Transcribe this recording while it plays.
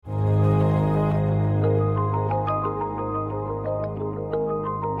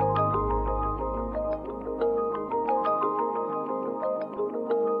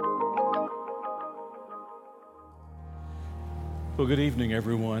Well, good evening,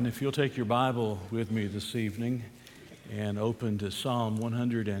 everyone. If you'll take your Bible with me this evening and open to Psalm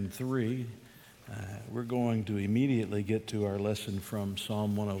 103, we're going to immediately get to our lesson from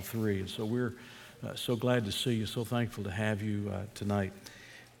Psalm 103. And so we're so glad to see you, so thankful to have you tonight.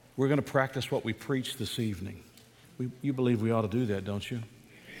 We're going to practice what we preach this evening. You believe we ought to do that, don't you?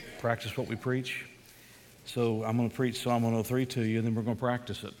 Practice what we preach. So I'm going to preach Psalm 103 to you, and then we're going to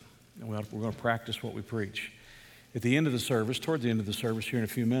practice it. And we're going to practice what we preach. At the end of the service, toward the end of the service here in a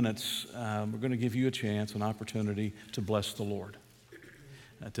few minutes, we're going to give you a chance, an opportunity to bless the Lord,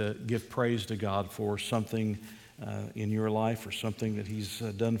 to give praise to God for something in your life or something that He's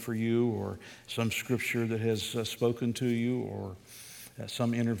done for you, or some scripture that has spoken to you, or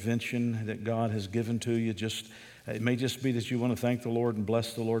some intervention that God has given to you. It may just be that you want to thank the Lord and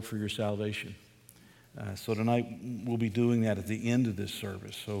bless the Lord for your salvation. So tonight we'll be doing that at the end of this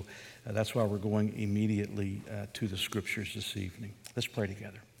service. So that's why we're going immediately to the scriptures this evening. Let's pray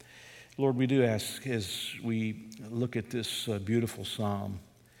together. Lord, we do ask as we look at this beautiful psalm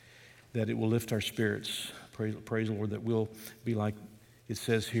that it will lift our spirits. Praise the Lord, that we'll be like it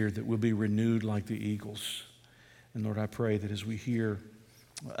says here, that we'll be renewed like the eagles. And Lord, I pray that as we hear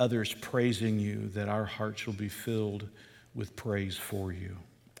others praising you, that our hearts will be filled with praise for you.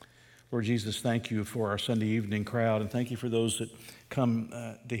 Lord Jesus, thank you for our Sunday evening crowd, and thank you for those that come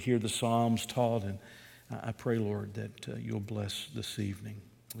to hear the Psalms taught. And I pray, Lord, that you'll bless this evening.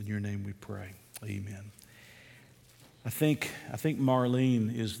 In your name we pray. Amen. I think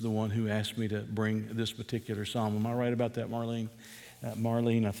Marlene is the one who asked me to bring this particular psalm. Am I right about that, Marlene?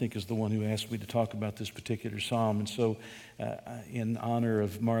 Marlene, I think, is the one who asked me to talk about this particular psalm. And so in honor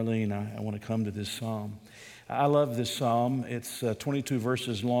of Marlene, I want to come to this psalm. I love this psalm. It's 22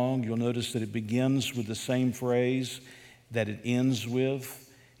 verses long. You'll notice that it begins with the same phrase that it ends with.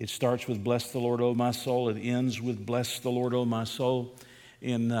 It starts with, bless the Lord, O my soul. It ends with, bless the Lord, O my soul.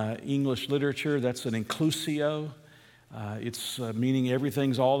 In English literature, that's an inclusio. It's meaning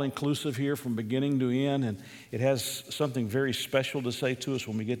everything's all inclusive here from beginning to end, and it has something very special to say to us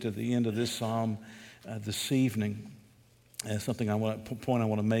when we get to the end of this psalm this evening. Something I want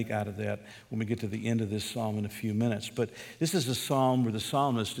to make out of that when we get to the end of this psalm in a few minutes. But this is a psalm where the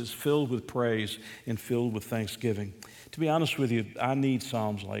psalmist is filled with praise and filled with thanksgiving. To be honest with you, I need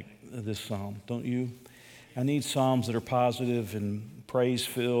psalms like this psalm, don't you? I need psalms that are positive and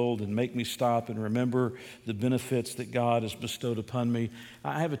praise-filled and make me stop and remember the benefits that God has bestowed upon me.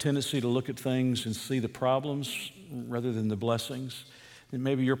 I have a tendency to look at things and see the problems rather than the blessings. And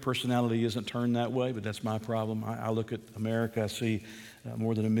maybe your personality isn't turned that way, but that's my problem. I look at America, I see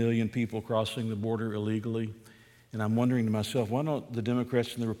more than 1 million people crossing the border illegally, and I'm wondering to myself, why don't the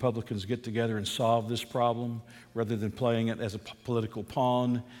Democrats and the Republicans get together and solve this problem rather than playing it as a political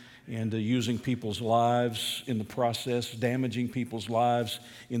pawn and using people's lives in the process, damaging people's lives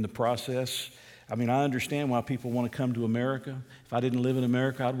in the process? I mean, I understand why people want to come to America. If I didn't live in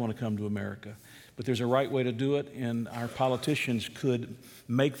America, I'd want to come to America. But there's a right way to do it, and our politicians could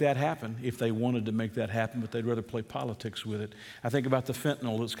make that happen if they wanted to make that happen, but they'd rather play politics with it. I think about the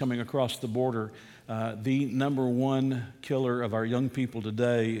fentanyl that's coming across the border. The number one killer of our young people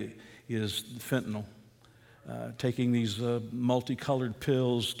today is fentanyl. Taking these multicolored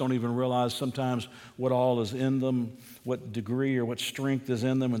pills, don't even realize sometimes what all is in them, what degree or what strength is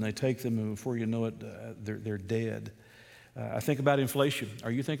in them, and they take them, and before you know it, they're dead. I think about inflation.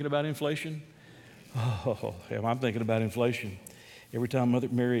 Are you thinking about inflation? Oh, I'm thinking about inflation. Every time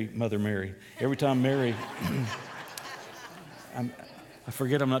Mary, I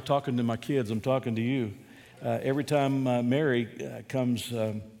forget I'm not talking to my kids, I'm talking to you. Every time Mary comes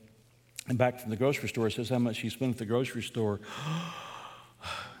back from the grocery store, says how much she spent at the grocery store.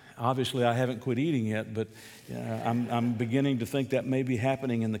 Obviously, I haven't quit eating yet, but I'm beginning to think that may be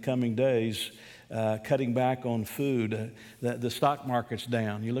happening in the coming days. Cutting back on food. The stock market's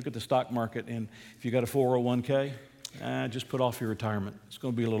down. You look at the stock market, and if you got a 401k, just put off your retirement. It's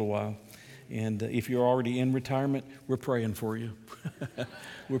going to be a little while. And if you're already in retirement, we're praying for you.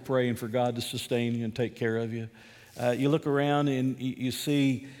 We're praying for God to sustain you and take care of you. You look around and you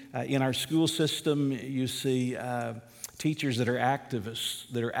see in our school system, you see teachers that are activists,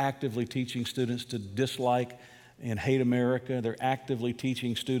 that are actively teaching students to dislike and hate America. They're actively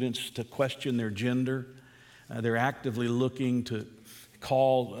teaching students to question their gender. They're actively looking to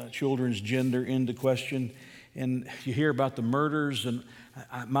call children's gender into question. And you hear about the murders, and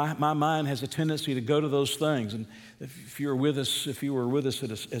my mind has a tendency to go to those things. And if you were with us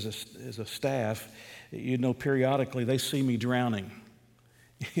as a staff, you know periodically they see me drowning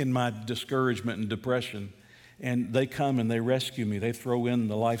in my discouragement and depression. And they come and they rescue me. They throw in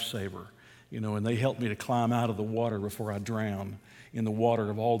the lifesaver, and they help me to climb out of the water before I drown. in the water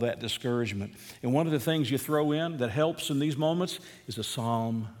of all that discouragement. And one of the things you throw in that helps in these moments is a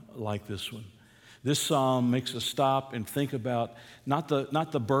psalm like this one. This psalm makes us stop and think about not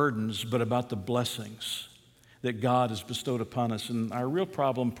the burdens, but about the blessings that God has bestowed upon us. And our real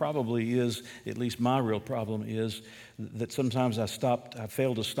problem probably is, at least my real problem is, that sometimes I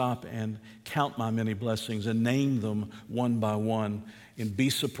fail to stop and count my many blessings and name them one by one and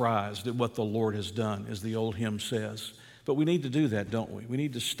be surprised at what the Lord has done, as the old hymn says. But we need to do that, don't we? We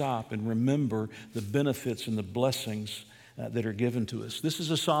need to stop and remember the benefits and the blessings that are given to us. This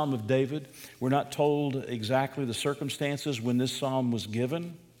is a psalm of David. We're not told exactly the circumstances when this psalm was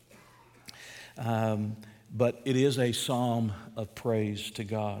given. But it is a psalm of praise to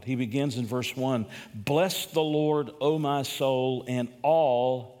God. He begins in verse 1, "Bless the Lord, O my soul, and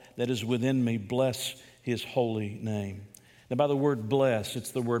all that is within me, bless his holy name." Now, by the word bless,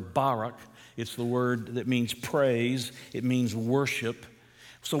 it's the word barak. It's the word that means praise. It means worship.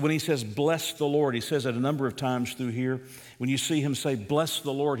 So when he says bless the Lord, he says it a number of times through here. When you see him say bless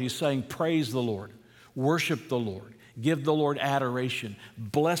the Lord, he's saying praise the Lord, worship the Lord. Give the Lord adoration.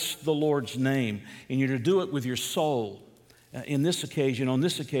 Bless the Lord's name. And you're to do it with your soul. On this occasion,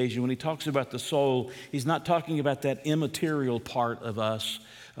 when he talks about the soul, he's not talking about that immaterial part of us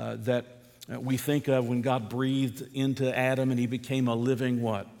that we think of when God breathed into Adam and he became a living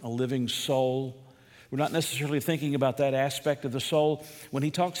what? A living soul. We're not necessarily thinking about that aspect of the soul. When he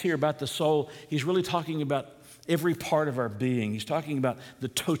talks here about the soul, he's really talking about every part of our being. He's talking about the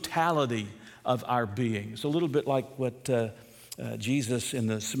totality of our being. It's a little bit like what Jesus and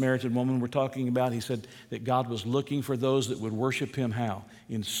the Samaritan woman were talking about. He said that God was looking for those that would worship him how?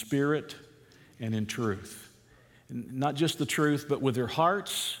 In spirit and in truth. And not just the truth, but with their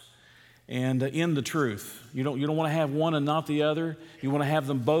hearts and in the truth. You don't want to have one and not the other. You want to have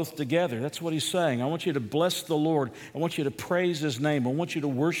them both together. That's what he's saying. I want you to bless the Lord. I want you to praise his name. I want you to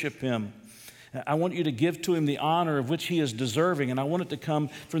worship him. I want you to give to him the honor of which he is deserving, and I want it to come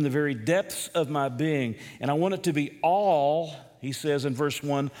from the very depths of my being. And I want it to be all, he says in verse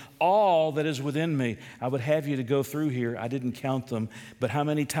 1, all that is within me. I would have you to go through here. I didn't count them, but how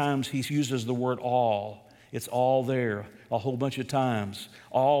many times he uses the word all. It's all there a whole bunch of times.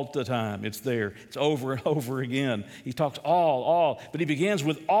 All the time, it's there. It's over and over again. He talks all. But he begins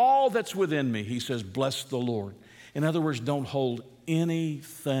with all that's within me. He says, bless the Lord. In other words, don't hold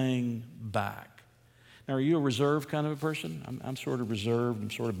anything back. Now, are you a reserved kind of a person? I'm sort of reserved.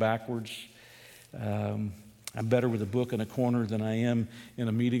 I'm sort of backwards. I'm better with a book in a corner than I am in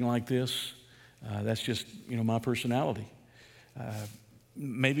a meeting like this. That's just, my personality.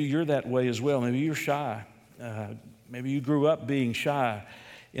 Maybe you're that way as well. Maybe you're shy. Maybe you grew up being shy.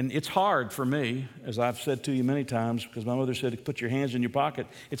 And it's hard for me, as I've said to you many times, because my mother said, put your hands in your pocket.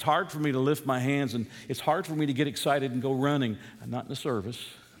 It's hard for me to lift my hands, and it's hard for me to get excited and go running. I'm not in the service,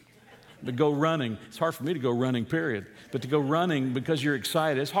 but go running. It's hard for me to go running, period. But to go running because you're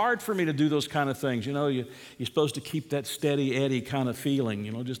excited, it's hard for me to do those kind of things. You're supposed to keep that steady Eddie kind of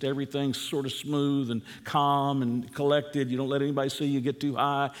feeling, just everything's sort of smooth and calm and collected. You don't let anybody see you get too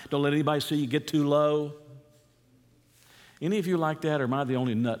high. Don't let anybody see you get too low. Any of you like that, or am I the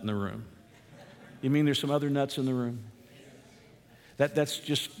only nut in the room? You mean there's some other nuts in the room? That's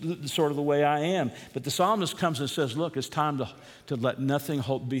just sort of the way I am. But the psalmist comes and says, look, it's time to let nothing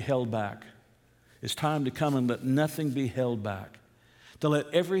be held back. It's time to come and let nothing be held back. To let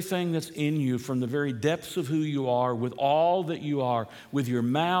everything that's in you from the very depths of who you are, with all that you are, with your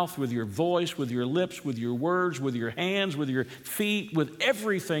mouth, with your voice, with your lips, with your words, with your hands, with your feet, with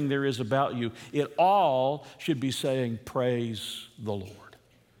everything there is about you, it all should be saying, praise the Lord.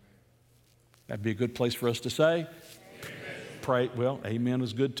 That'd be a good place for us to say. Amen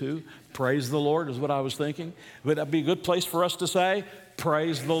is good too. Praise the Lord is what I was thinking. But that'd be a good place for us to say,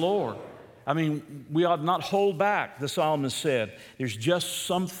 praise the Lord. I mean, we ought not hold back, the psalmist said. There's just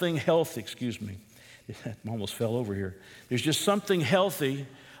something healthy. Excuse me. I almost fell over here. There's just something healthy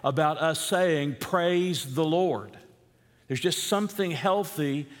about us saying, praise the Lord. There's just something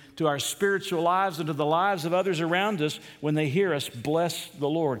healthy to our spiritual lives and to the lives of others around us when they hear us bless the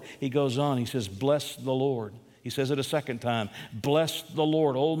Lord. He goes on, he says, bless the Lord. He says it a second time, bless the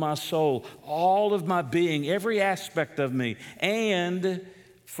Lord, O my soul, all of my being, every aspect of me, and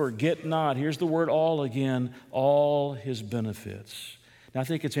forget not, here's the word all again, all his benefits. Now I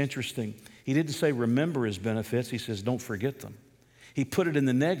think it's interesting. He didn't say remember his benefits. He says don't forget them. He put it in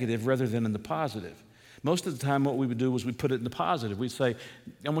the negative rather than in the positive. Most of the time what we would do was we put it in the positive. We'd say,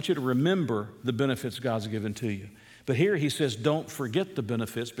 I want you to remember the benefits God's given to you. But here he says don't forget the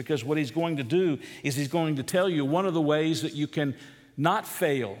benefits, because what he's going to do is he's going to tell you one of the ways that you can not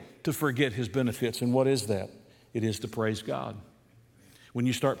fail to forget his benefits. And what is that? It is to praise God. When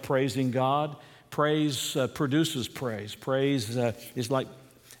you start praising God, praise produces praise. Praise is like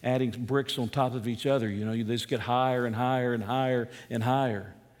adding bricks on top of each other. You know, they just get higher and higher and higher and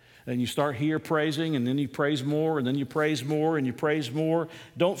higher. And you start here praising, and then you praise more, and then you praise more, and you praise more.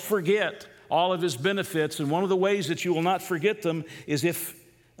 Don't forget all of his benefits. And one of the ways that you will not forget them is if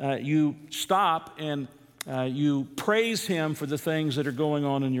you stop and you praise him for the things that are going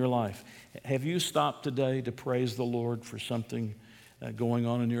on in your life. Have you stopped today to praise the Lord for something going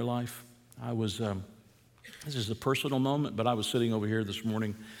on in your life? This is a personal moment, but I was sitting over here this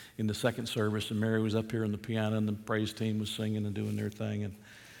morning in the second service, and Mary was up here on the piano, and the praise team was singing and doing their thing.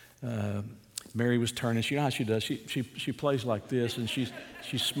 And Mary was turning. You know how she does. She plays like this, and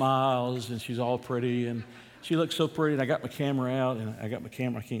she smiles, and she's all pretty, and she looks so pretty. And I got my camera out, and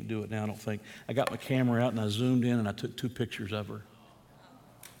I can't do it now, I don't think. I got my camera out, and I zoomed in, and I took 2 pictures of her.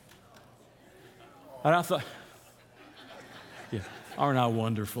 And I thought, yeah, aren't I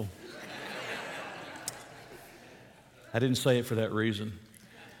wonderful? I didn't say it for that reason.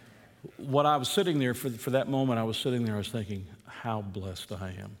 What I was sitting there for that moment, I was thinking, how blessed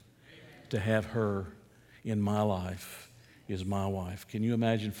I am to have her in my life is my wife. Can you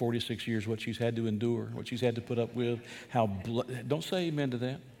imagine 46 years, what she's had to endure, what she's had to put up with? Don't say amen to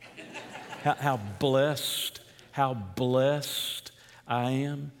that. How blessed I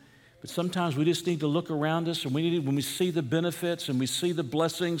am. But sometimes we just need to look around us, and when we see the benefits and we see the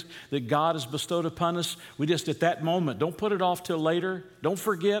blessings that God has bestowed upon us, we just at that moment, don't put it off till later. Don't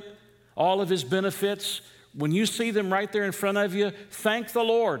forget all of his benefits. When you see them right there in front of you, thank the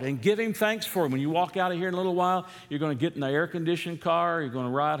Lord and give him thanks for them. When you walk out of here in a little while, you're going to get in an air-conditioned car, you're going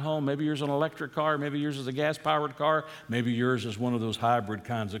to ride home. Maybe yours is an electric car, maybe yours is a gas-powered car, maybe yours is one of those hybrid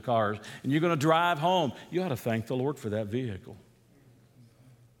kinds of cars, and you're going to drive home. You ought to thank the Lord for that vehicle.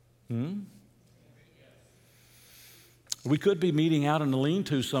 We could be meeting out in the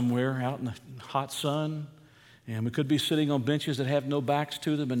lean-to somewhere, out in the hot sun, and we could be sitting on benches that have no backs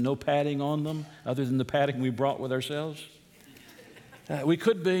to them and no padding on them other than the padding we brought with ourselves. We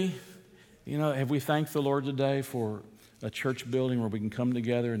could be. Have we thanked the Lord today for a church building where we can come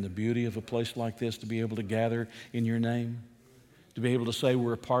together in the beauty of a place like this to be able to gather in your name? To be able to say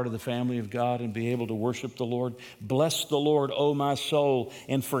we're a part of the family of God and be able to worship the Lord. Bless the Lord, O my soul,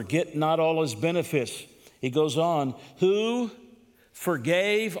 and forget not all his benefits. He goes on, who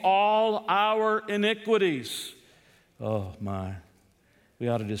forgave all our iniquities. Oh my, we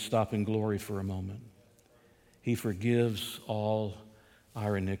ought to just stop in glory for a moment. He forgives all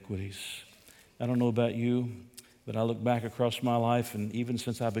our iniquities. I don't know about you, but I look back across my life, and even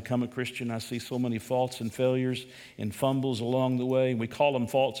since I've become a Christian, I see so many faults and failures and fumbles along the way. We call them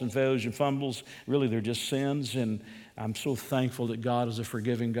faults and failures and fumbles. Really, they're just sins, and I'm so thankful that God is a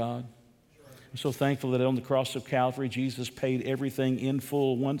forgiving God. I'm so thankful that on the cross of Calvary, Jesus paid everything in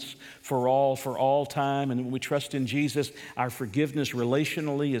full once for all time. And when we trust in Jesus, our forgiveness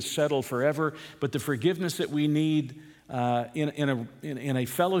relationally is settled forever. But the forgiveness that we need in a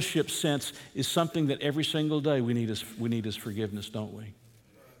fellowship sense is something that every single day we need his forgiveness, don't we?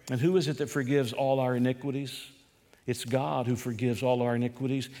 And who is it that forgives all our iniquities? It's God who forgives all our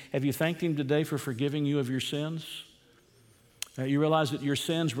iniquities. Have you thanked him today for forgiving you of your sins? You realize that your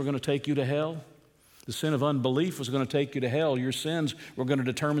sins were going to take you to hell? The sin of unbelief was going to take you to hell. Your sins were going to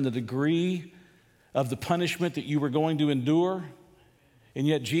determine the degree of the punishment that you were going to endure. And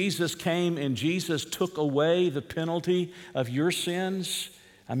yet Jesus came and Jesus took away the penalty of your sins.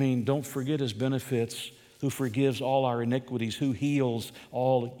 I mean, don't forget his benefits, who forgives all our iniquities, who heals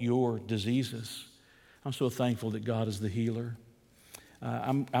all your diseases. I'm so thankful that God is the healer.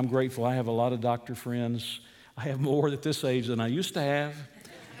 I'm grateful. I have a lot of doctor friends. I have more at this age than I used to have.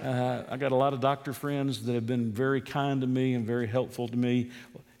 I got a lot of doctor friends that have been very kind to me and very helpful to me.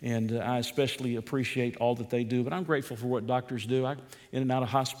 And I especially appreciate all that they do. But I'm grateful for what doctors do. In and out of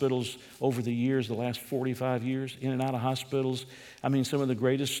hospitals over the years, the last 45 years, in and out of hospitals. I mean, some of the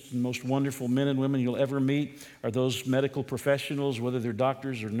greatest, most wonderful men and women you'll ever meet are those medical professionals, whether they're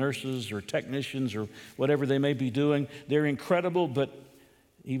doctors or nurses or technicians or whatever they may be doing. They're incredible, but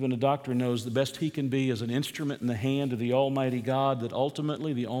even a doctor knows the best he can be is an instrument in the hand of the Almighty God, that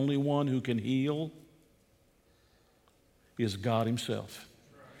ultimately the only one who can heal is God himself.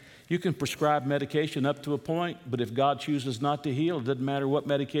 You can prescribe medication up to a point, but if God chooses not to heal, it doesn't matter what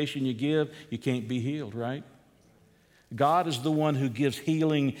medication you give, you can't be healed, right? God is the one who gives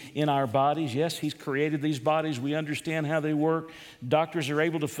healing in our bodies. Yes, he's created these bodies. We understand how they work. Doctors are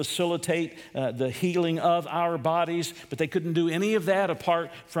able to facilitate the healing of our bodies, but they couldn't do any of that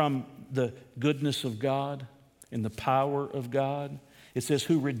apart from the goodness of God and the power of God. It says,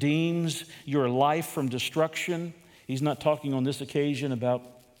 who redeems your life from destruction. He's not talking on this occasion about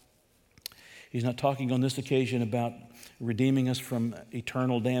redeeming us from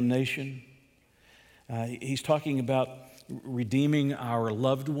eternal damnation. He's talking about redeeming our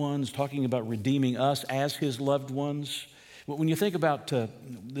loved ones, talking about redeeming us as his loved ones. When you think about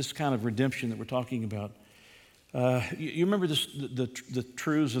this kind of redemption that we're talking about, you remember the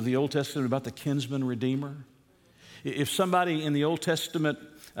truths of the Old Testament about the kinsman redeemer? If somebody in the Old Testament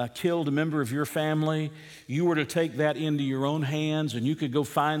killed a member of your family, you were to take that into your own hands, and you could go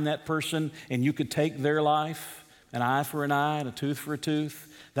find that person and you could take their life, an eye for an eye and a tooth for a tooth,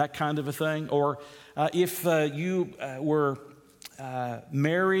 that kind of a thing. Or if you were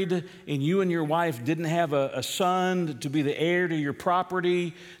married and you and your wife didn't have a son to be the heir to your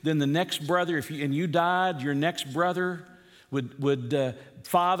property, then the next brother, and you died, your next brother would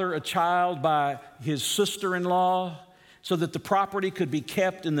father a child by his sister-in-law so that the property could be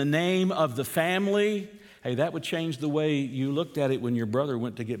kept in the name of the family. Hey, that would change the way you looked at it when your brother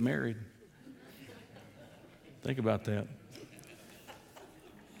went to get married. Think about that.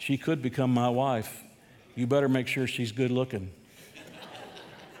 She could become my wife. You better make sure she's good looking.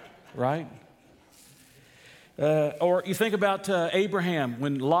 Right? Or you think about Abraham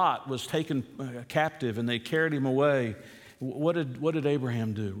when Lot was taken captive and they carried him away. What did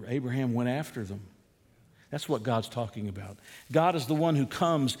Abraham do? Abraham went after them. That's what God's talking about. God is the one who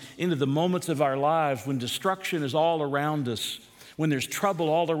comes into the moments of our lives when destruction is all around us, when there's trouble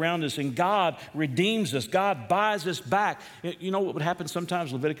all around us, and God redeems us. God buys us back. You know what would happen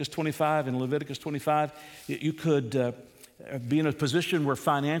sometimes? Leviticus 25, you could be in a position where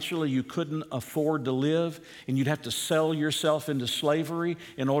financially you couldn't afford to live, and you'd have to sell yourself into slavery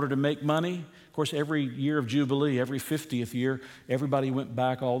in order to make money. Of course, every year of Jubilee, every 50th year, everybody went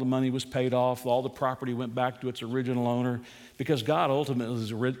back, all the money was paid off, all the property went back to its original owner, because God ultimately is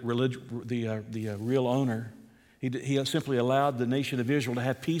the real owner. He simply allowed the nation of Israel to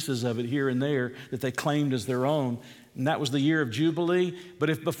have pieces of it here and there that they claimed as their own, and that was the year of Jubilee. But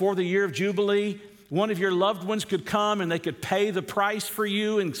if before the year of Jubilee, one of your loved ones could come and they could pay the price for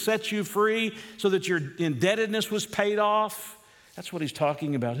you and set you free so that your indebtedness was paid off, that's what he's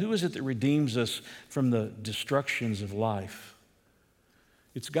talking about. Who is it that redeems us from the destructions of life?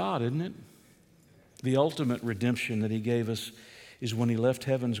 It's God, isn't it? The ultimate redemption that he gave us is when he left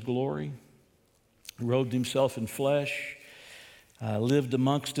heaven's glory, robed himself in flesh, lived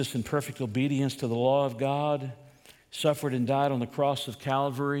amongst us in perfect obedience to the law of God, suffered and died on the cross of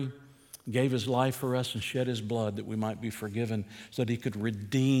Calvary, gave his life for us and shed his blood that we might be forgiven so that he could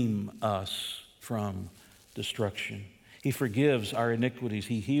redeem us from destruction. He forgives our iniquities.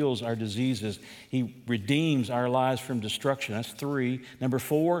 He heals our diseases. He redeems our lives from destruction. That's 3. Number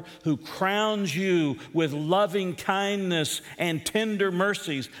 4, who crowns you with loving kindness and tender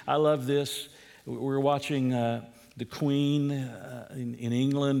mercies. I love this. We're watching the Queen in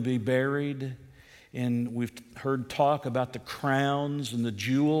England be buried, and we've heard talk about the crowns and the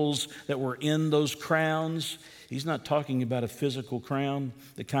jewels that were in those crowns. He's not talking about a physical crown,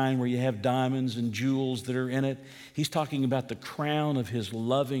 the kind where you have diamonds and jewels that are in it. He's talking about the crown of his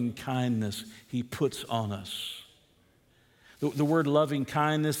loving kindness he puts on us. The word loving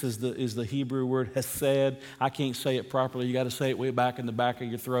kindness is the Hebrew word hesed. I can't say it properly. You got to say it way back in the back of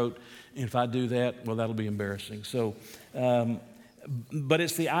your throat. And if I do that, well, that'll be embarrassing. So, but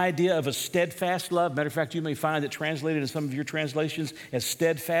it's the idea of a steadfast love. Matter of fact, you may find it translated in some of your translations as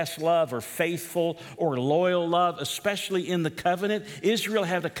steadfast love or faithful or loyal love, especially in the covenant. Israel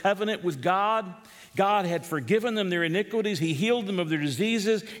had a covenant with God. God had forgiven them their iniquities. He healed them of their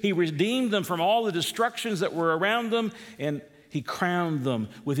diseases. He redeemed them from all the destructions that were around them. And he crowned them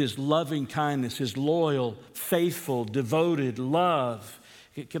with his loving kindness, his loyal, faithful, devoted love.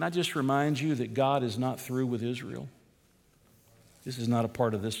 Can I just remind you that God is not through with Israel? This is not a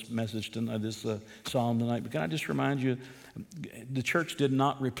part of this message tonight, this psalm tonight, but can I just remind you, the church did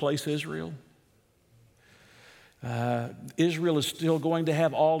not replace Israel. Israel is still going to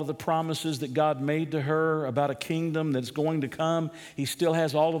have all of the promises that God made to her about a kingdom that's going to come. He still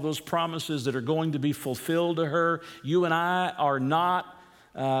has all of those promises that are going to be fulfilled to her. You and I are not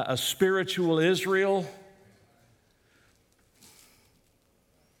a spiritual Israel,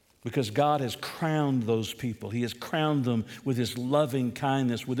 because God has crowned those people. He has crowned them with his loving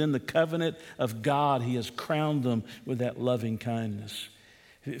kindness. Within the covenant of God, he has crowned them with that loving kindness.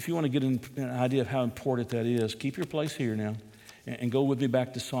 If you want to get an idea of how important that is, keep your place here now and go with me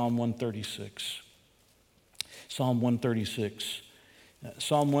back to Psalm 136. Psalm 136.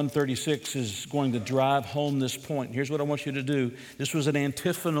 Psalm 136 is going to drive home this point. Here's what I want you to do. This was an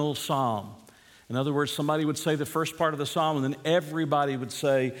antiphonal psalm. In other words, somebody would say the first part of the psalm, and then everybody would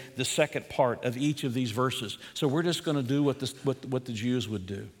say the second part of each of these verses. So we're just going to do what the Jews would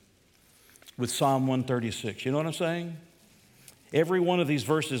do with Psalm 136. You know what I'm saying? Every one of these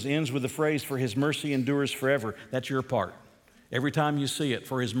verses ends with the phrase, for his mercy endures forever. That's your part. Every time you see it,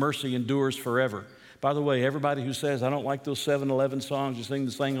 for his mercy endures forever. By the way, everybody who says, I don't like those 7-11 songs, you sing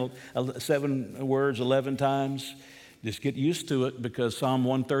the same 7 words 11 times, just get used to it, because Psalm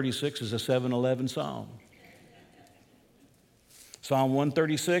 136 is a 7-11 psalm. Psalm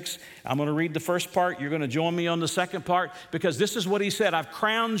 136, I'm going to read the first part. You're going to join me on the second part, because this is what he said. I've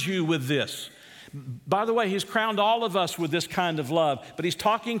crowned you with this. By the way, he's crowned all of us with this kind of love, but he's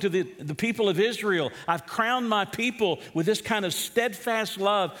talking to the people of Israel. I've crowned my people with this kind of steadfast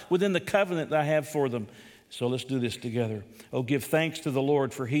love within the covenant that I have for them. So let's do this together. Oh, give thanks to the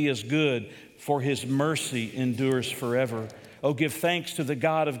Lord, for he is good, for his mercy endures forever. Oh, give thanks to the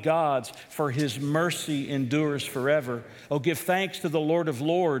God of gods, for his mercy endures forever. Oh, give thanks to the Lord of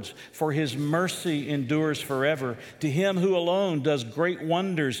lords, for his mercy endures forever. To him who alone does great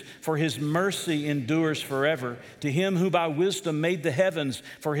wonders, for his mercy endures forever. To him who by wisdom made the heavens,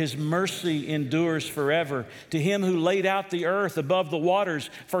 for his mercy endures forever. To him who laid out the earth above the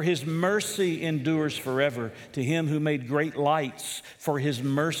waters, for his mercy endures forever. To him who made great lights, for his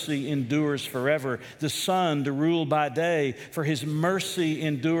mercy endures forever. The sun to rule by day, for his mercy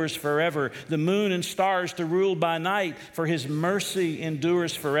endures forever. The moon and stars to rule by night, for his mercy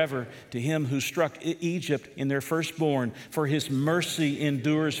endures forever. To him who struck Egypt in their firstborn, for his mercy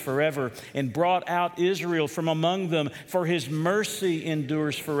endures forever. And brought out Israel from among them, for his mercy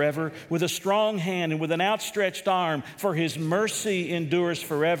endures forever. With a strong hand and with an outstretched arm, for his mercy endures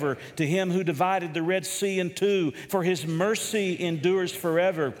forever. To him who divided the Red Sea in two, for his mercy endures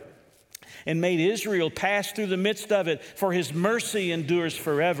forever. And made Israel pass through the midst of it, for his mercy endures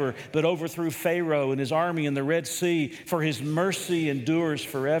forever, but overthrew Pharaoh and his army in the Red Sea, for his mercy endures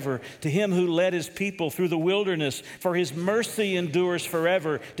forever. To him who led his people through the wilderness, for his mercy endures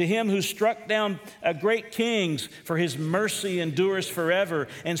forever. To him who struck down great kings, for his mercy endures forever,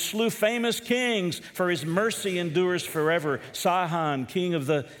 and slew famous kings, for his mercy endures forever. Sihon, king of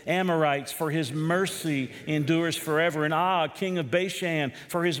the Amorites, for his mercy endures forever. And Og, king of Bashan,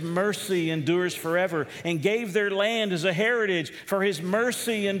 for his mercy endures forever, and gave their land as a heritage, for his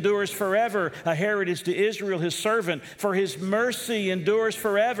mercy endures forever, a heritage to Israel his servant, for his mercy endures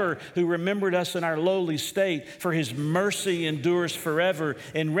forever, who remembered us in our lowly state, for his mercy endures forever,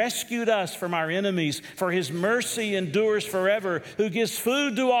 and rescued us from our enemies, for his mercy endures forever, who gives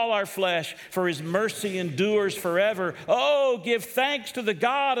food to all our flesh, for his mercy endures forever. Oh, give thanks to the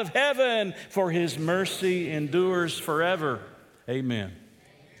God of heaven, for his mercy endures forever. Amen.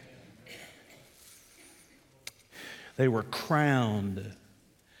 They were crowned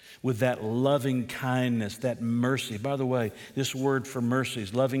with that loving kindness, that mercy. By the way, this word for mercy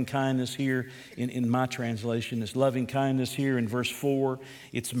is loving kindness here in my translation. It's loving kindness here in verse 4.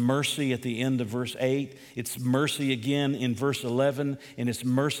 It's mercy at the end of verse 8. It's mercy again in verse 11. And it's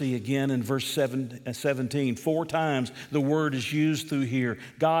mercy again in verse 17. 4 times the word is used through here.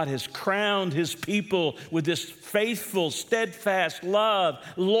 God has crowned his people with this faithful, steadfast love,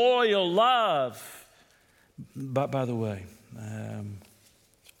 loyal love. By the way,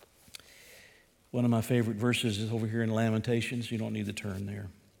 one of my favorite verses is over here in Lamentations. You don't need to turn there.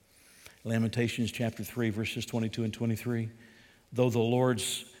 Lamentations chapter 3, verses 22 and 23. Though the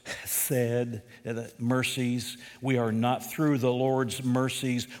Lord's said, mercies, we are not through the Lord's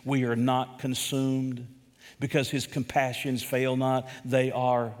mercies, we are not consumed, because his compassions fail not. They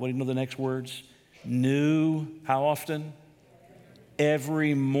are, what do you know the next words? New, how often?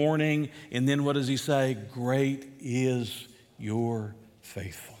 Every morning. And then what does he say? Great is your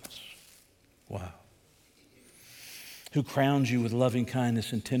faithfulness. Wow. Who crowns you with loving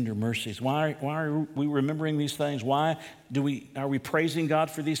kindness and tender mercies. Why are we remembering these things? Why are we praising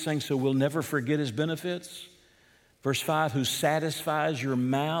God for these things so we'll never forget his benefits? Verse 5, who satisfies your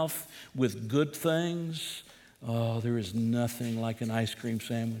mouth with good things. Oh, there is nothing like an ice cream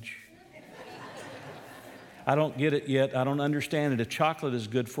sandwich. I don't get it yet. I don't understand it. If chocolate is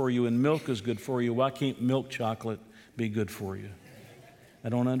good for you and milk is good for you, why can't milk chocolate be good for you? I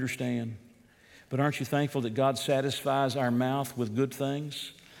don't understand. But aren't you thankful that God satisfies our mouth with good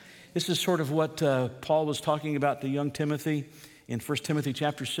things? This is sort of what Paul was talking about to young Timothy in 1 Timothy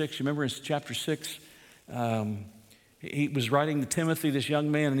chapter 6. You remember in chapter 6, he was writing to Timothy, this young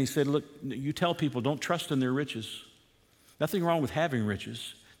man, and he said, look, you tell people don't trust in their riches. Nothing wrong with having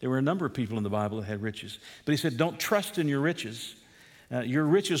riches. There were a number of people in the Bible that had riches. But he said, don't trust in your riches. Your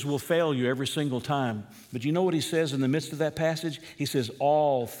riches will fail you every single time. But you know what he says in the midst of that passage? He says,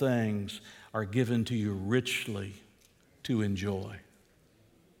 all things are given to you richly to enjoy.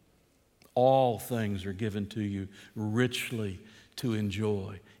 All things are given to you richly to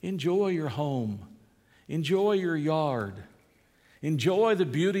enjoy. Enjoy your home. Enjoy your yard. Enjoy the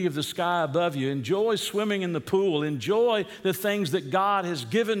beauty of the sky above you. Enjoy swimming in the pool. Enjoy the things that God has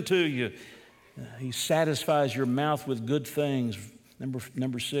given to you. He satisfies your mouth with good things.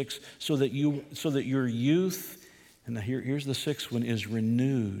 Number 6, so that your youth, and here's the 6th one, is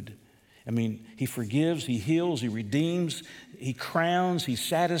renewed. I mean, He forgives, He heals, He redeems, He crowns, He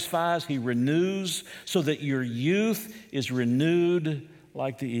satisfies, He renews, so that your youth is renewed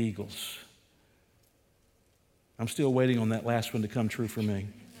like the eagles. I'm still waiting on that last one to come true for me.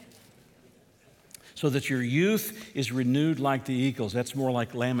 So that your youth is renewed like the eagles. That's more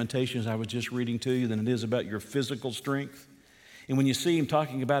like Lamentations I was just reading to you than it is about your physical strength. And when you see him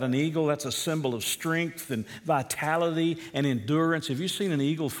talking about an eagle, that's a symbol of strength and vitality and endurance. Have you seen an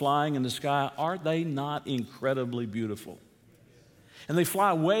eagle flying in the sky? Are they not incredibly beautiful? And they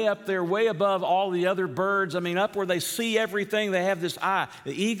fly way up there, way above all the other birds. I mean, up where they see everything, they have this eye.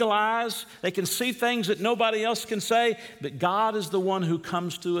 The eagle eyes, they can see things that nobody else can say, but God is the one who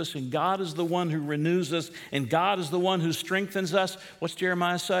comes to us, and God is the one who renews us, and God is the one who strengthens us. What's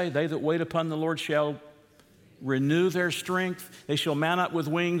Jeremiah say? They that wait upon the Lord shall renew their strength. They shall mount up with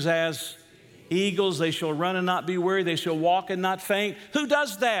wings as eagles. They shall run and not be weary. They shall walk and not faint. Who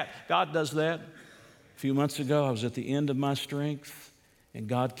does that? God does that. A few months ago, I was at the end of my strength, and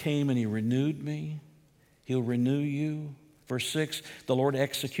God came and He renewed me. He'll renew you. Verse 6, the Lord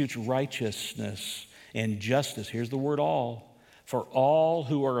executes righteousness and justice. Here's the word all. For all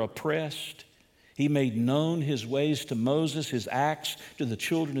who are oppressed, He made known His ways to Moses, His acts to the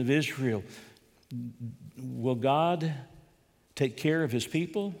children of Israel. Will God take care of His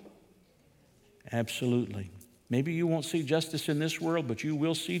people? Absolutely. Maybe you won't see justice in this world, but you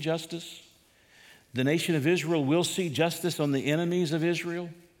will see justice. The nation of Israel will see justice on the enemies of Israel.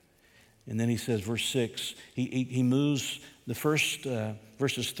 And then he says, verse 6, he moves the first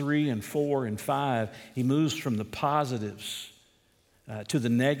verses 3 and 4 and 5. He moves from the positives to the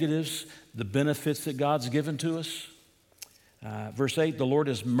negatives, the benefits that God's given to us. Verse 8, the Lord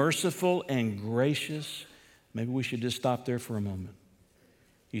is merciful and gracious. Maybe we should just stop there for a moment.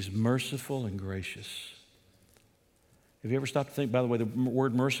 He's merciful and gracious. Have you ever stopped to think, by the way, the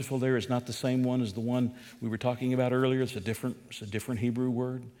word merciful there is not the same one as the one we were talking about earlier. It's a different Hebrew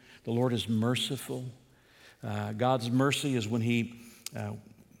word. The Lord is merciful. God's mercy is when He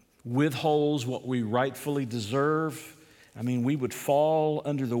withholds what we rightfully deserve. I mean, we would fall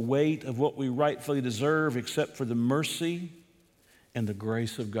under the weight of what we rightfully deserve except for the mercy and the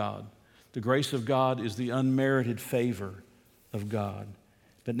grace of God. The grace of God is the unmerited favor of God.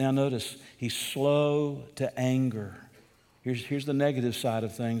 But now notice, He's slow to anger. Here's the negative side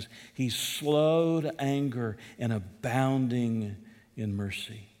of things. He's slow to anger and abounding in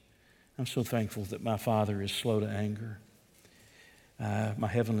mercy. I'm so thankful that my Father is slow to anger. My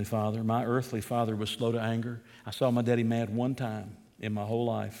heavenly Father, my earthly father was slow to anger. I saw my daddy mad one time in my whole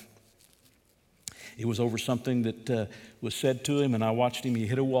life. It was over something that was said to him, and I watched him. He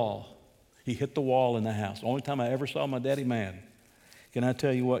hit a wall. He hit the wall in the house. The only time I ever saw my daddy mad. Can I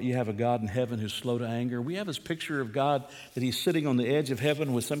tell you what? You have a God in heaven who's slow to anger. We have this picture of God that He's sitting on the edge of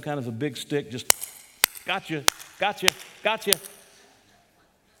heaven with some kind of a big stick, just gotcha, gotcha, gotcha.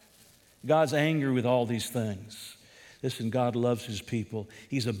 God's angry with all these things. Listen, God loves His people.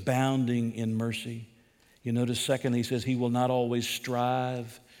 He's abounding in mercy. You notice, secondly, He says He will not always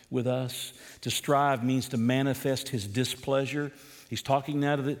strive with us. To strive means to manifest His displeasure. He's talking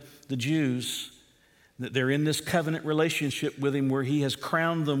now to the Jews. That they're in this covenant relationship with Him where He has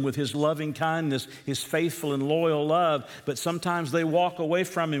crowned them with His loving kindness, His faithful and loyal love. But sometimes they walk away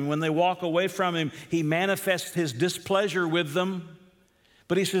from Him. When they walk away from Him, He manifests His displeasure with them.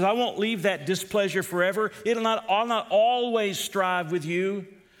 But He says, I won't leave that displeasure forever. I'll not always strive with you,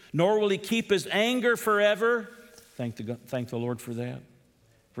 nor will He keep His anger forever. Thank the Lord for that.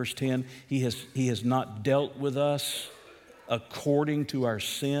 Verse 10, He has not dealt with us according to our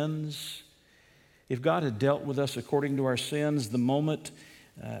sins. If God had dealt with us according to our sins, the moment,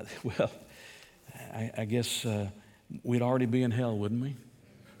 I guess we'd already be in hell, wouldn't we?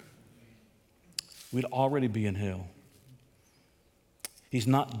 We'd already be in hell. He's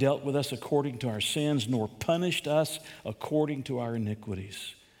not dealt with us according to our sins, nor punished us according to our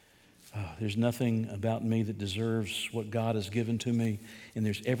iniquities. There's nothing about me that deserves what God has given to me, and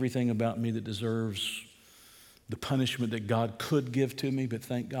there's everything about me that deserves the punishment that God could give to me, but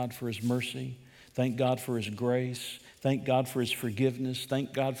thank God for His mercy. Thank God for His grace. Thank God for His forgiveness.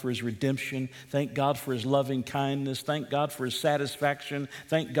 Thank God for His redemption. Thank God for His loving kindness. Thank God for His satisfaction.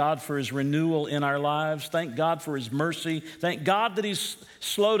 Thank God for His renewal in our lives. Thank God for His mercy. Thank God that He's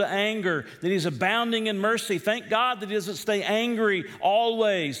slow to anger, that He's abounding in mercy. Thank God that He doesn't stay angry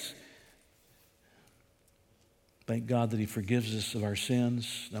always. Thank God that He forgives us of our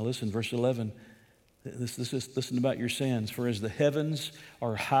sins. Now listen, verse 11. Listen about your sins. For as the heavens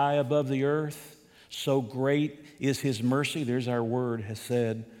are high above the earth, so great is His mercy. There's our word,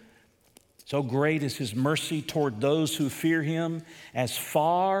 hesed. So great is His mercy toward those who fear Him. As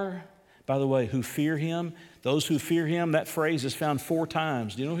far, by the way, who fear Him, those who fear Him, that phrase is found 4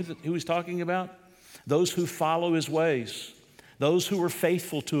 times. Do you know who He's talking about? Those who follow His ways, those who are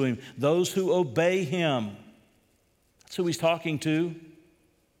faithful to Him, those who obey Him. That's who He's talking to.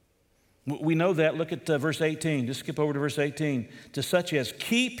 We know that. Look at verse 18. Just skip over to verse 18. To such as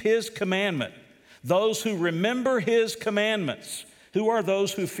keep His commandment. Those who remember His commandments. Who are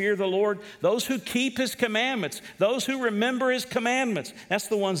those who fear the Lord? Those who keep His commandments. Those who remember His commandments. That's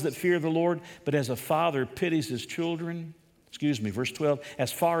the ones that fear the Lord. But as a father pities his children, verse 12,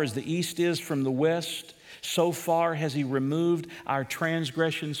 as far as the east is from the west, so far has He removed our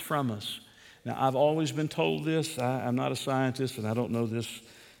transgressions from us. Now, I've always been told this. I'm not a scientist and I don't know this.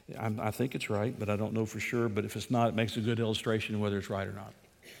 I think it's right, but I don't know for sure. But if it's not, it makes a good illustration of whether it's right or not.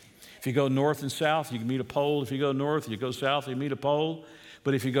 If you go north and south, you can meet a pole. If you go north, you go south, you meet a pole.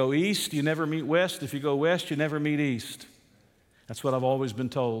 But if you go east, you never meet west. If you go west, you never meet east. That's what I've always been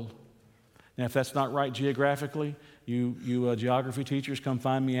told. Now, if that's not right geographically, you geography teachers, come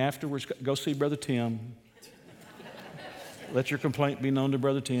find me afterwards. Go see Brother Tim. Let your complaint be known to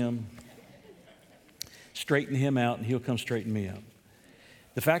Brother Tim. Straighten him out, and he'll come straighten me out.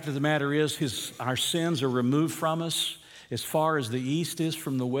 The fact of the matter is, our sins are removed from us as far as the east is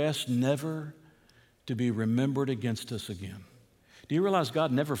from the west, never to be remembered against us again. Do you realize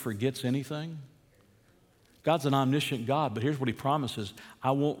God never forgets anything? God's an omniscient God, but here's what He promises.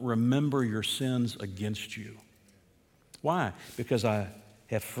 I won't remember your sins against you. Why? Because I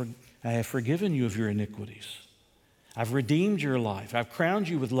have forgiven you of your iniquities. I've redeemed your life. I've crowned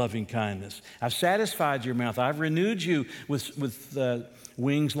you with loving kindness. I've satisfied your mouth. I've renewed you with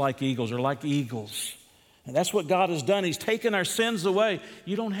wings like eagles, or like eagles. And that's what God has done. He's taken our sins away.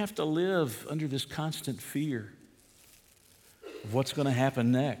 You don't have to live under this constant fear of what's going to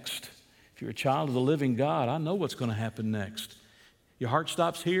happen next. If you're a child of the living God, I know what's going to happen next. Your heart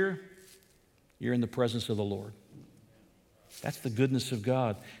stops here, you're in the presence of the Lord. That's the goodness of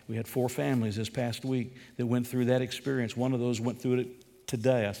God. We had 4 families this past week that went through that experience. One of those went through it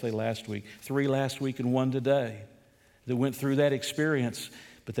today. I say last week. 3 last week and 1 today that went through that experience.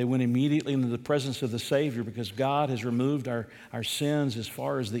 But they went immediately into the presence of the Savior because God has removed our sins as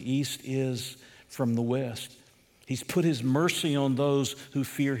far as the east is from the west. He's put His mercy on those who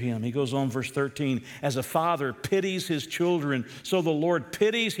fear Him. He goes on, verse 13, as a father pities his children, so the Lord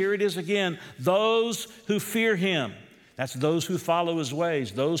pities, here it is again, those who fear Him. That's those who follow His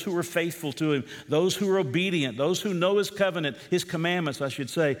ways, those who are faithful to Him, those who are obedient, those who know His covenant, His commandments, I should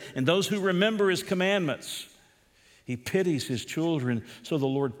say, and those who remember His commandments. He pities His children, so the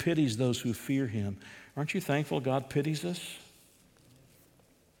Lord pities those who fear Him. Aren't you thankful God pities us?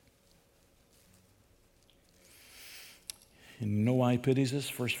 And you know why He pities us?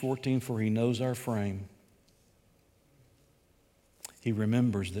 Verse 14, for He knows our frame. He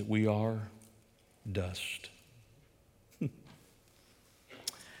remembers that we are dust.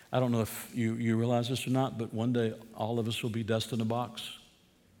 I don't know if you realize this or not, but one day all of us will be dust in a box.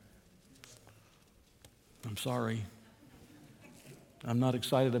 I'm sorry. I'm not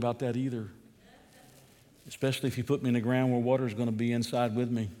excited about that either. Especially if you put me in the ground where water is going to be inside with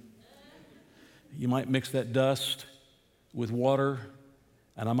me. You might mix that dust with water,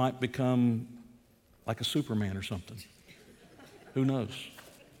 and I might become like a Superman or something. Who knows?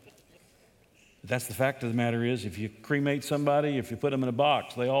 But that's the fact of the matter is, if you cremate somebody, if you put them in a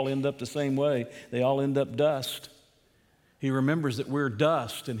box, they all end up the same way. They all end up dust. He remembers that we're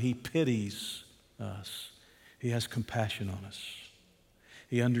dust, and He pities us. He has compassion on us.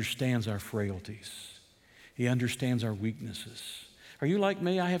 He understands our frailties. He understands our weaknesses. Are you like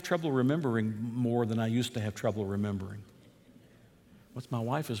me? I have trouble remembering more than I used to have trouble remembering. What's my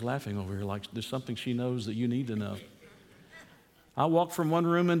wife is laughing over here like there's something she knows that you need to know. I walk from one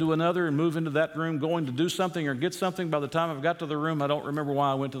room into another and move into that room going to do something or get something. By the time I've got to the room, I don't remember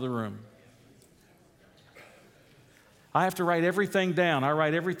why I went to the room. I have to write everything down. I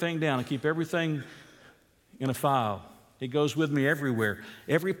write everything down. I keep everything in a file. It goes with me everywhere.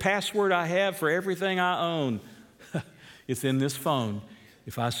 Every password I have for everything I own, it's in this phone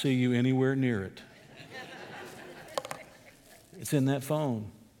if I see you anywhere near it. It's in that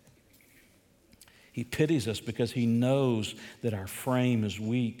phone. He pities us because he knows that our frame is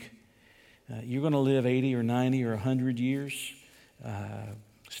weak. You're going to live 80 or 90 or 100 years.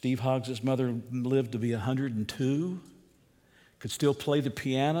 Steve Hoggs' mother lived to be 102, could still play the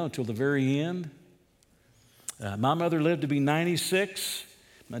piano until the very end. My mother lived to be 96.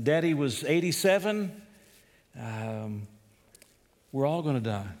 My daddy was 87. We're all going to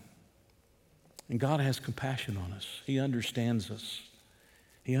die. And God has compassion on us. He understands us.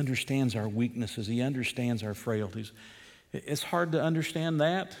 He understands our weaknesses. He understands our frailties. It's hard to understand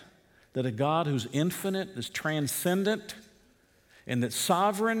that a God who's infinite, is transcendent, and that's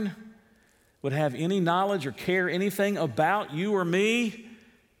sovereign would have any knowledge or care anything about you or me,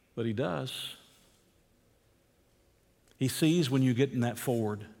 but he does. He sees when you get in that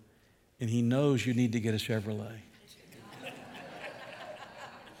Ford, and he knows you need to get a Chevrolet.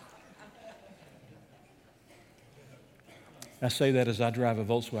 I say that as I drive a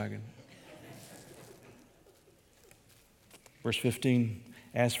Volkswagen. Verse 15,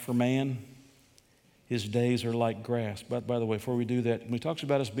 as for man, his days are like grass. But by the way, before we do that, when he talks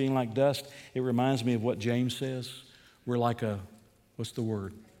about us being like dust, it reminds me of what James says. We're like what's the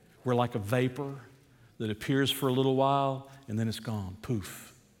word? We're like a vapor that appears for a little while and then it's gone.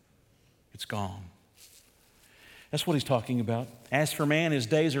 Poof. It's gone. That's what he's talking about. As for man, his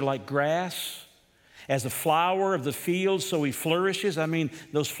days are like grass. As a flower of the field, so he flourishes. I mean,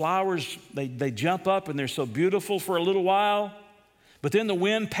 those flowers, they jump up and they're so beautiful for a little while, but then the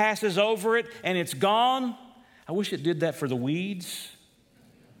wind passes over it and it's gone. I wish it did that for the weeds.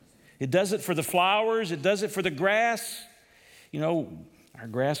 It does it for the flowers. It does it for the grass. You know, our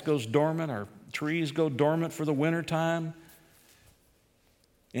grass goes dormant. Our trees go dormant for the wintertime.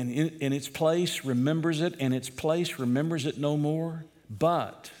 And in its place remembers it, and its place remembers it no more.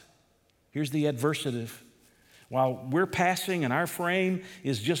 But here's the adversative. While we're passing and our frame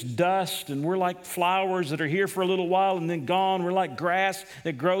is just dust and we're like flowers that are here for a little while and then gone, we're like grass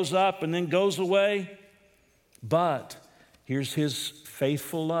that grows up and then goes away. But here's his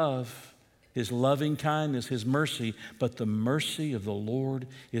faithful love, his loving kindness, his mercy. But the mercy of the Lord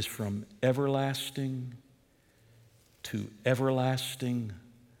is from everlasting to everlasting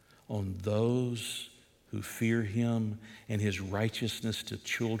on those who fear him, and his righteousness to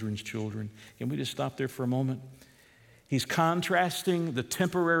children's children. Can we just stop there for a moment? He's contrasting the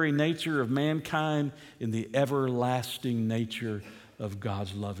temporary nature of mankind in the everlasting nature of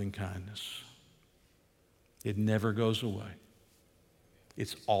God's loving kindness. It never goes away.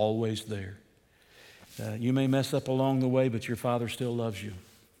 It's always there. You may mess up along the way, but your Father still loves you.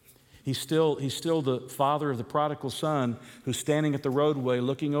 He's still the father of the prodigal son who's standing at the roadway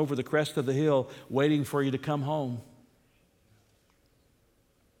looking over the crest of the hill waiting for you to come home.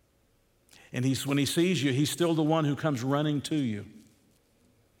 And when he sees you, he's still the one who comes running to you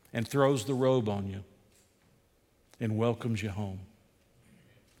and throws the robe on you and welcomes you home,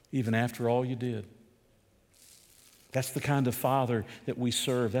 even after all you did. That's the kind of Father that we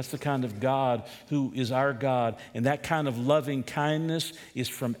serve. That's the kind of God who is our God. And that kind of loving kindness is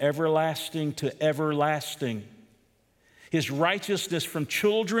from everlasting to everlasting. His righteousness from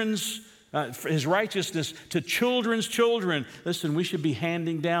his righteousness to children's children. Listen, we should be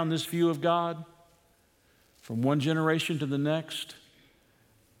handing down this view of God from one generation to the next.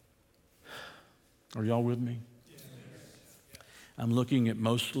 Are y'all with me? I'm looking at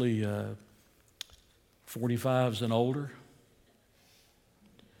mostly 45s and older.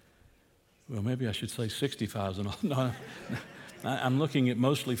 Well, maybe I should say 65s and older. No, I'm looking at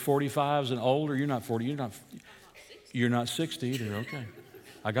mostly 45s and older. You're not 40. You're not 60 either. Okay.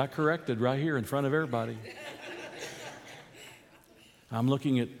 I got corrected right here in front of everybody. I'm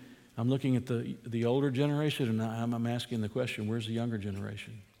looking at the older generation, and I'm asking the question, where's the younger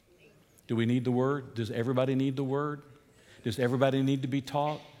generation? Do we need the Word? Does everybody need the Word? Does everybody need to be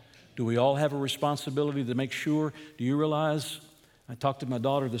taught? Do we all have a responsibility to make sure? Do you realize, I talked to my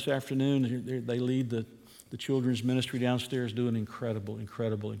daughter this afternoon. They lead the children's ministry downstairs, do an incredible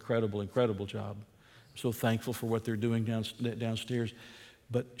job. I'm so thankful for what they're doing downstairs.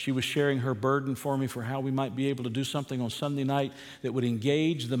 But she was sharing her burden for me for how we might be able to do something on Sunday night that would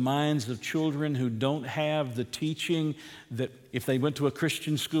engage the minds of children who don't have the teaching that if they went to a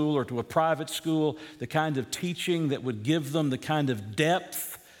Christian school or to a private school, the kind of teaching that would give them the kind of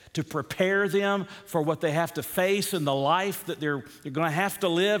depth to prepare them for what they have to face in the life that they're going to have to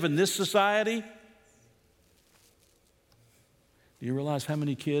live in this society. Do you realize how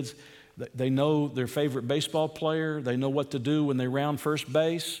many kids, they know their favorite baseball player, they know what to do when they round first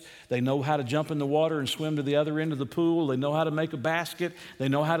base, they know how to jump in the water and swim to the other end of the pool, they know how to make a basket, they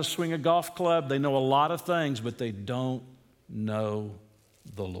know how to swing a golf club, they know a lot of things, but they don't know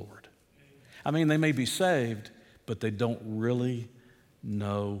the Lord. I mean, they may be saved, but they don't really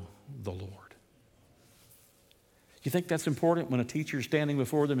know the Lord. You think that's important when a teacher is standing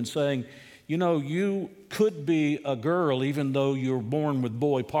before them and saying, you know, you could be a girl even though you're born with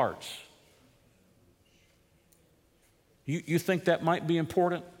boy parts? You think that might be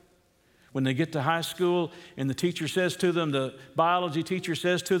important? When they get to high school and the teacher says to them, the biology teacher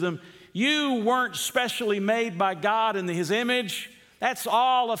says to them, you weren't specially made by God in His image. That's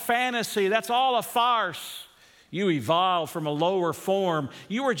all a fantasy. That's all a farce. You evolved from a lower form.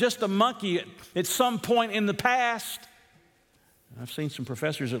 You were just a monkey at some point in the past. I've seen some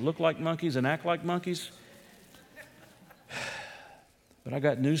professors that look like monkeys and act like monkeys. But I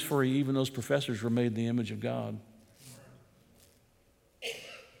got news for you. Even those professors were made in the image of God.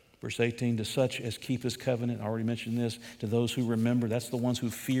 Verse 18, to such as keep His covenant, I already mentioned this, to those who remember, that's the ones who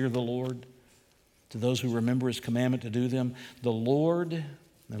fear the Lord, to those who remember His commandment to do them. The Lord,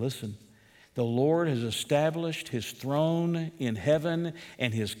 now listen, the Lord has established His throne in heaven,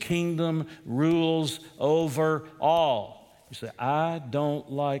 and His kingdom rules over all. You say, I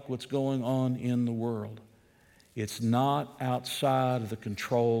don't like what's going on in the world. It's not outside of the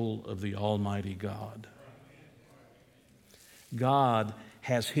control of the Almighty God. God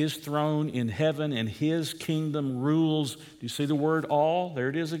has His throne in heaven, and His kingdom rules. Do you see the word all? There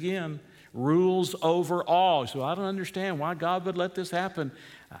it is again. Rules over all. So I don't understand why God would let this happen.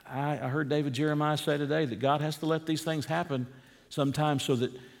 I heard David Jeremiah say today that God has to let these things happen sometimes so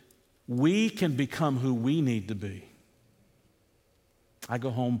that we can become who we need to be. I go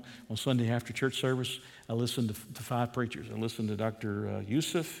home on Sunday after church service. I listen to 5 preachers. I listen to Dr.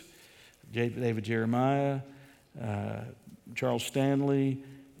 Yusuf, David Jeremiah, Charles Stanley,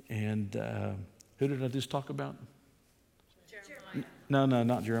 and who did I just talk about? Jeremiah. No,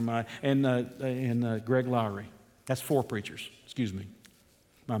 not Jeremiah. And Greg Lowry. That's 4 preachers. Excuse me.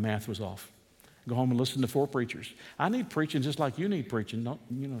 My math was off. Go home and listen to 4 preachers. I need preaching just like you need preaching. Don't,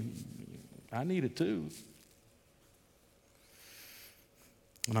 you know, I need it too.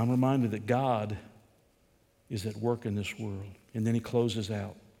 And I'm reminded that God is at work in this world. And then he closes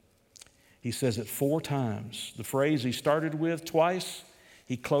out. He says it 4 times. The phrase he started with twice,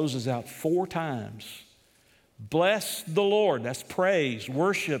 he closes out 4 times. Bless the Lord. That's praise,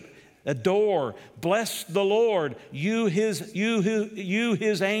 worship, adore. Bless the Lord, you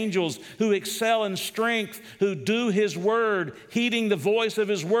his angels who excel in strength, who do His word, heeding the voice of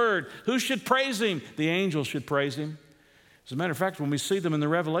His word. Who should praise Him? The angels should praise Him. As a matter of fact, when we see them in the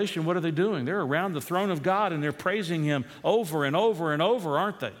Revelation, what are they doing? They're around the throne of God and they're praising Him over and over and over,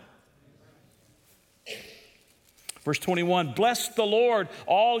 aren't they? Verse 21, bless the Lord,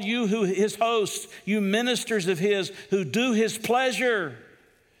 all you who His hosts, you ministers of His who do His pleasure.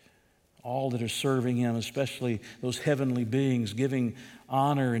 All that are serving Him, especially those heavenly beings, giving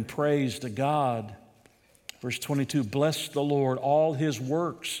honor and praise to God. Verse 22, bless the Lord, all His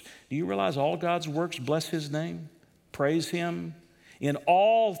works. Do you realize all God's works bless His name? Praise Him in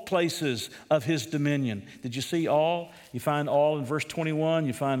all places of His dominion. Did you see all? You find all in verse 21.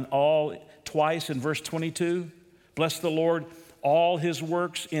 You find all twice in verse 22. Bless the Lord, all His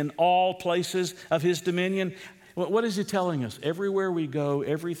works in all places of His dominion. What is He telling us? Everywhere we go,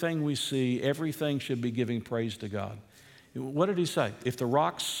 everything we see, everything should be giving praise to God. What did He say? If the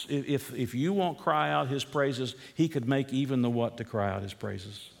rocks, if you won't cry out His praises, He could make even the what to cry out His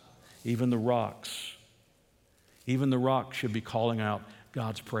praises? Even the rocks. Even the rock should be calling out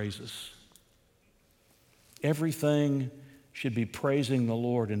God's praises. Everything should be praising the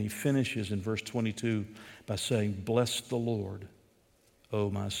Lord. And he finishes in verse 22 by saying, bless the Lord, O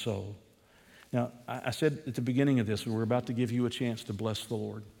my soul. Now, I said at the beginning of this, we're about to give you a chance to bless the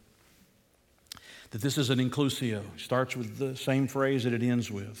Lord. That this is an inclusio. It starts with the same phrase that it ends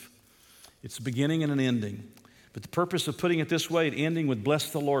with. It's a beginning and an ending. But the purpose of putting it this way, ending with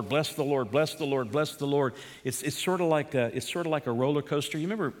bless the Lord, bless the Lord, bless the Lord, bless the Lord, it's sort of like a roller coaster. You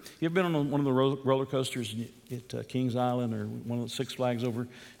remember, you ever been on one of the roller coasters at Kings Island or one of the Six Flags over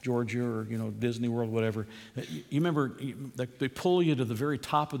Georgia or Disney World, whatever? You remember they pull you to the very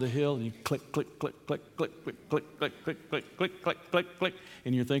top of the hill and you click, click, click, click, click, click, click, click, click, click, click, click, click, click,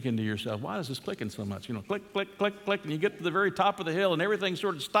 and you're thinking to yourself, why is this clicking so much? Click, click, click, click, and you get to the very top of the hill and everything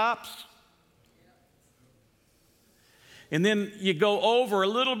sort of stops. And then you go over a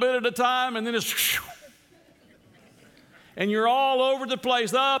little bit at a time, and then it's and you're all over the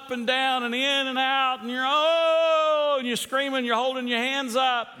place, up and down and in and out, and you're screaming, you're holding your hands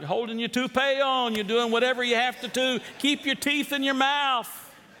up, you're holding your toupee on, you're doing whatever you have to do. Keep your teeth in your mouth.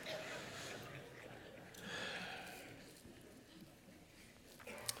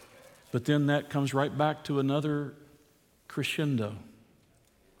 But then that comes right back to another crescendo.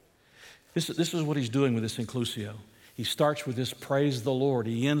 This is what he's doing with this inclusio. He starts with this praise the Lord.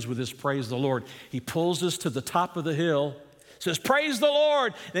 He ends with this praise the Lord. He pulls us to the top of the hill, says, praise the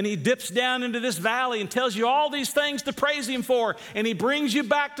Lord. Then he dips down into this valley and tells you all these things to praise him for. And he brings you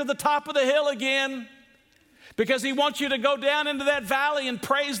back to the top of the hill again because he wants you to go down into that valley and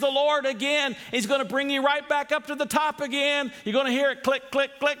praise the Lord again. He's going to bring you right back up to the top again. You're going to hear it click,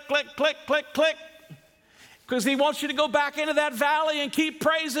 click, click, click, click, click, click. Because he wants you to go back into that valley and keep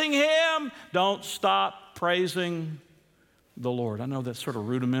praising him. Don't stop praising the Lord. I know that's sort of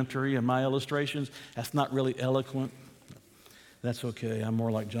rudimentary in my illustrations. That's not really eloquent. That's okay. I'm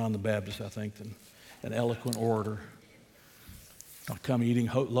more like John the Baptist, I think, than an eloquent orator. I'll come eating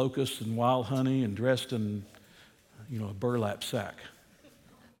locusts and wild honey and dressed in, a burlap sack.